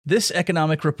This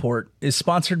economic report is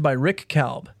sponsored by Rick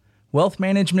Kalb, Wealth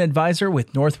Management Advisor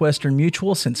with Northwestern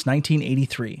Mutual since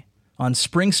 1983, on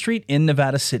Spring Street in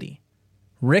Nevada City.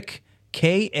 Rick,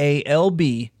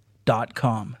 KALB.com.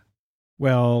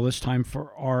 Well, it's time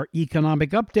for our economic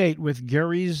update with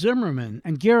Gary Zimmerman.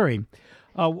 And Gary,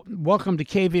 welcome to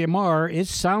KVMR. It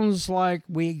sounds like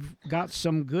we got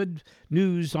some good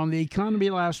news on the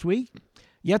economy last week,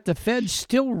 yet the Fed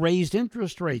still raised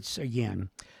interest rates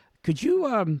again. Could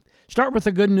you start with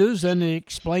the good news and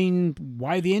explain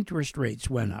why the interest rates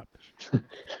went up?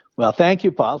 Well, thank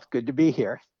you, Paul. It's good to be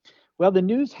here. Well, the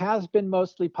news has been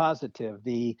mostly positive.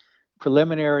 The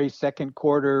preliminary second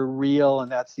quarter real,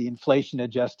 and that's the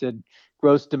inflation-adjusted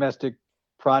gross domestic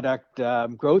product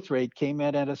growth rate, came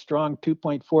in at a strong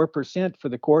 2.4% for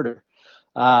the quarter.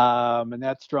 And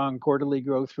that strong quarterly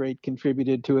growth rate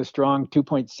contributed to a strong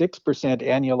 2.6%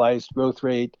 annualized growth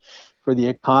rate for the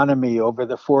economy over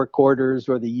the 4 quarters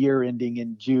or the year ending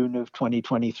in June of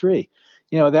 2023.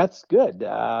 That's good.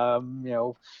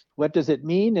 What does it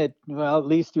mean? Well, at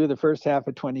least through the first half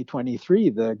of 2023,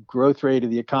 the growth rate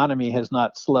of the economy has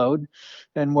not slowed.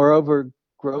 And moreover,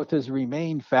 growth has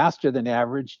remained faster than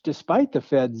average, despite the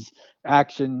Fed's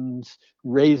actions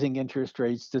raising interest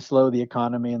rates to slow the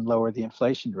economy and lower the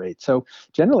inflation rate. So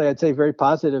generally, I'd say very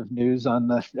positive news on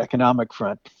the economic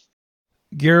front.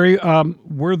 Gary,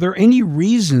 were there any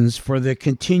reasons for the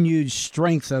continued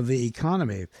strength of the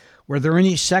economy? Were there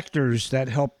any sectors that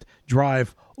helped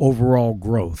drive overall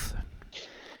growth?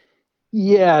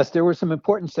 Yes, there were some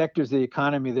important sectors of the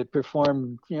economy that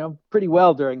performed, pretty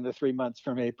well during the 3 months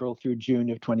from April through June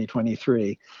of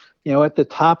 2023. At the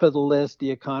top of the list,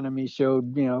 the economy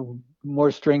showed,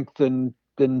 more strength than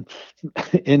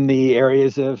in the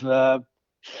areas of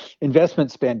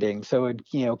investment spending. So,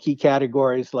 key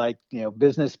categories like,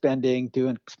 business spending to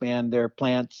expand their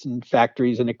plants and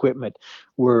factories and equipment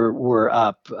were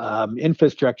up.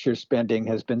 Infrastructure spending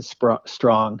has been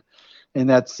strong, and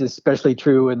that's especially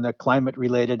true in the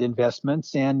climate-related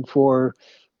investments and for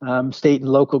state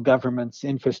and local governments'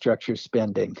 infrastructure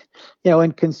spending.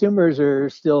 And consumers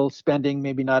are still spending,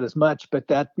 maybe not as much, but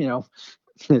that,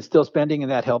 is still spending,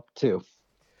 and that helped too.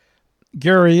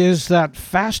 Gary, is that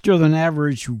faster than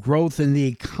average growth in the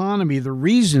economy the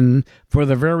reason for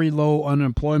the very low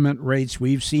unemployment rates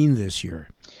we've seen this year?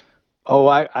 Oh,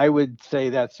 I would say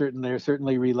that they're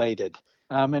certainly related.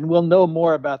 And we'll know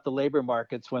more about the labor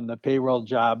markets when the payroll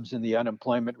jobs and the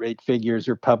unemployment rate figures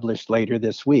are published later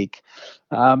this week.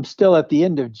 Still, at the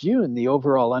end of June, the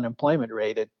overall unemployment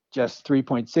rate at just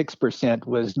 3.6%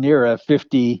 was near a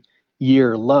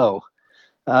 50-year low.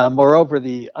 Moreover,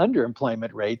 the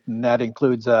underemployment rate, and that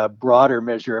includes a broader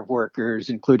measure of workers,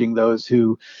 including those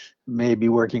who may be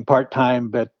working part-time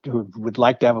but who would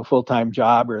like to have a full-time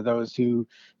job, or those who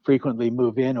frequently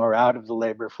move in or out of the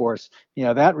labor force,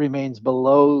 that remains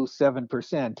below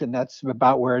 7%, and that's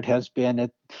about where it has been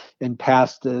in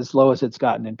past, as low as it's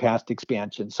gotten in past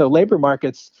expansion. So labor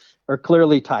markets are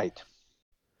clearly tight.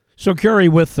 So, Gary,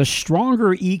 with the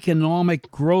stronger economic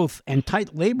growth and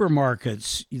tight labor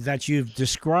markets that you've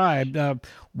described,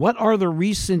 what are the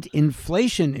recent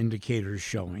inflation indicators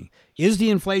showing? Is the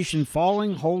inflation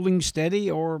falling, holding steady,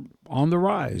 or on the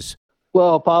rise?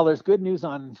 Well, Paul, there's good news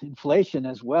on inflation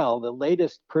as well. The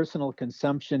latest personal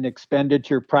consumption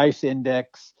expenditure price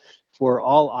index for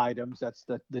all items, that's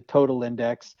the total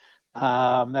index,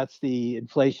 that's the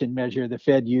inflation measure the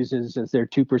Fed uses as their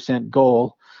 2%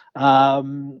 goal.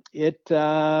 It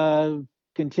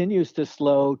continues to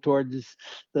slow towards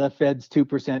the Fed's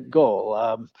 2%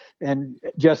 goal. And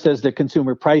just as the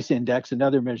consumer price index,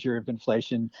 another measure of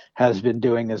inflation, has been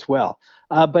doing as well.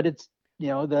 But it's,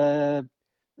 the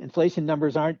inflation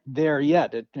numbers aren't there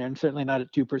yet, and certainly not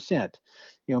at 2%.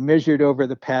 Measured over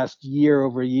the past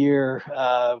year-over-year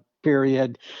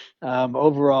period,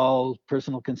 overall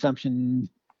personal consumption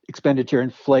expenditure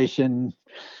inflation,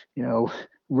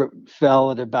 fell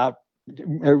to about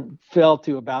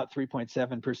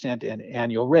 3.7% in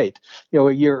annual rate. A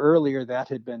year earlier that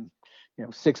had been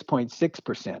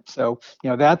 6.6%. So,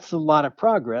 that's a lot of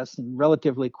progress, and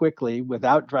relatively quickly,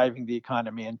 without driving the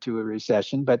economy into a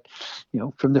recession. But,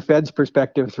 from the Fed's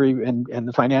perspective, and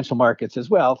the financial markets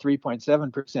as well,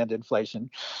 3.7%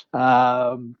 inflation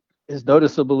is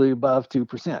noticeably above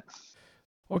 2%.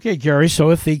 Okay, Gary, so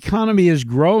if the economy is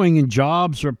growing and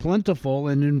jobs are plentiful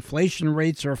and inflation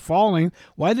rates are falling,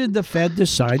 why did the Fed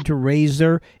decide to raise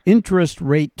their interest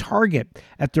rate target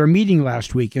at their meeting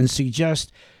last week and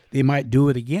suggest they might do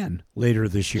it again later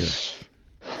this year?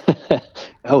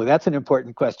 Oh, that's an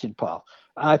important question, Paul.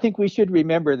 I think we should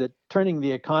remember that turning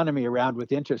the economy around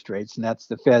with interest rates, and that's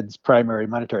the Fed's primary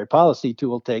monetary policy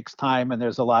tool, takes time, and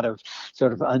there's a lot of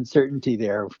sort of uncertainty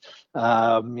there.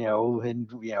 And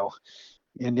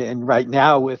right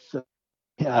now with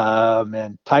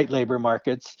and tight labor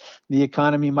markets, the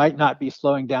economy might not be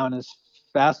slowing down as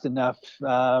fast enough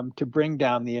to bring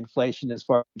down the inflation as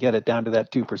far as get it down to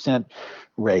that 2%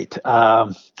 rate.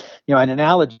 An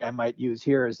analogy I might use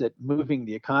here is that moving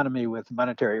the economy with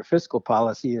monetary or fiscal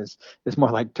policy is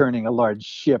more like turning a large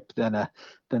ship than a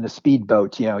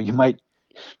speedboat. You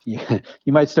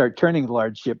might start turning the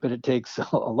large ship, but it takes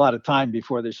a lot of time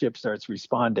before the ship starts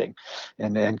responding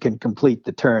and can complete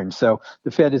the turn. So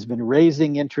the Fed has been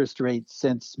raising interest rates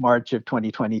since March of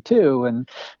 2022, and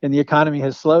the economy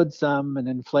has slowed some, and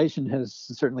inflation has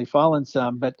certainly fallen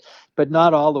some, but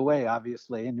not all the way,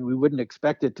 obviously. And we wouldn't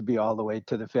expect it to be all the way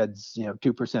to the Fed's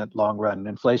 2% long run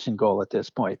inflation goal at this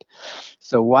point.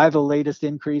 So why the latest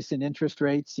increase in interest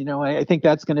rates? I think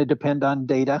that's going to depend on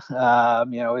data.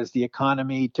 Is the economy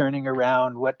turning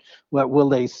around? What will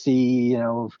they see,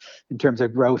 in terms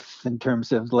of growth, in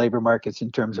terms of labor markets,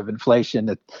 in terms of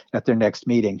inflation at their next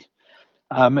meeting?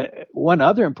 One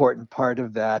other important part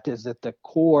of that is that the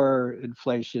core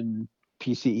inflation,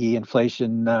 PCE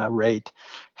inflation rate,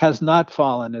 has not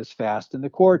fallen as fast, and the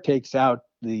core takes out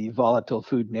the volatile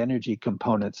food and energy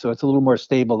components, so it's a little more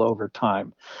stable over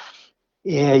time.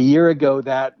 A year ago,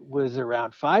 that was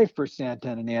around 5%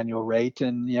 on an annual rate,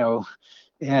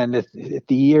 and at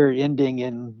the year ending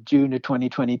in June of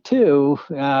 2022,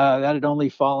 that had only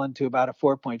fallen to about a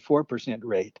 4.4%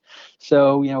 rate.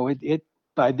 So, it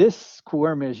by this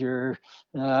core measure,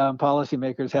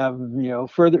 policymakers have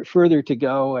further to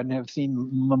go and have seen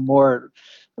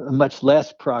much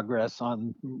less progress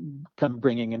on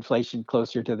bringing inflation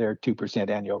closer to their 2%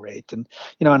 annual rate. And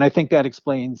I think that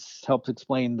helps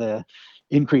explain the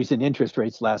increase in interest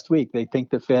rates last week. They think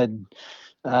the Fed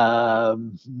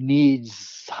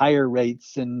needs higher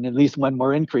rates and at least one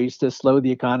more increase to slow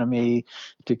the economy,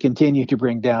 to continue to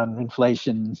bring down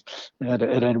inflation at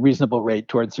a reasonable rate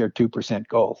towards their 2%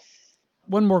 goal.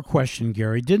 One more question,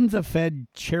 Gary. Didn't the Fed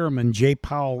chairman, Jay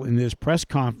Powell, in his press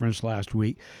conference last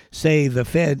week say the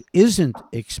Fed isn't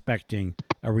expecting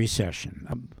a recession?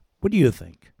 What do you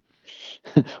think?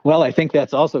 Well, I think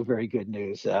that's also very good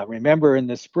news. Remember, in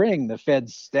the spring, the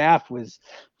Fed's staff was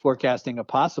forecasting a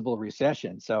possible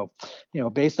recession. So,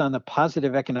 based on the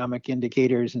positive economic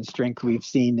indicators and strength we've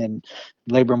seen in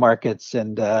labor markets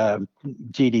and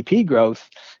GDP growth,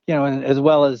 and as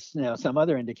well as some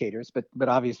other indicators, but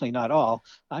obviously not all,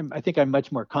 I think I'm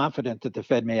much more confident that the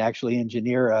Fed may actually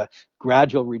engineer a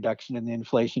gradual reduction in the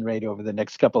inflation rate over the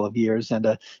next couple of years and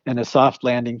a soft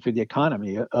landing for the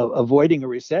economy, avoiding a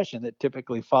recession that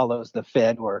typically follows the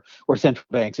Fed or central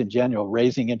banks in general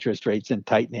raising interest rates and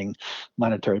tightening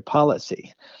monetary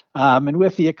policy. And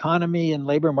with the economy and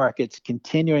labor markets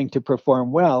continuing to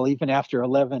perform well, even after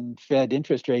 11 Fed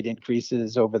interest rate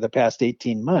increases over the past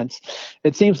 18 months,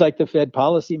 it seems like the Fed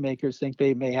policymakers think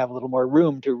they may have a little more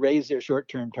room to raise their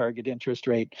short-term target interest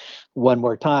rate one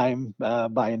more time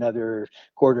by another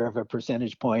quarter of a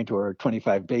percentage point or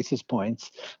 25 basis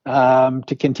points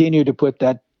to continue to put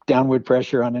that downward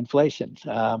pressure on inflation.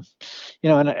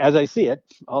 And as I see it,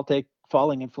 I'll take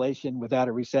falling inflation without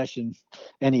a recession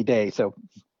any day. So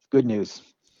good news.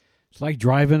 It's like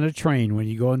driving a train. When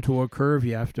you go into a curve,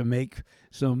 you have to make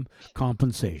some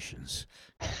compensations.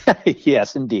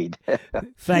 Yes, indeed.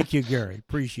 Thank you, Gary.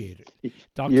 Appreciate it.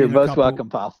 You're most welcome,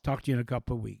 Paul. Talk to you in a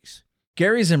couple of weeks.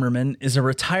 Gary Zimmerman is a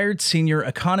retired senior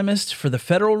economist for the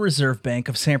Federal Reserve Bank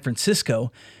of San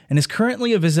Francisco and is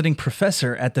currently a visiting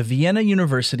professor at the Vienna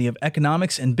University of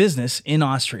Economics and Business in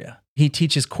Austria. He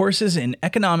teaches courses in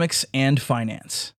economics and finance.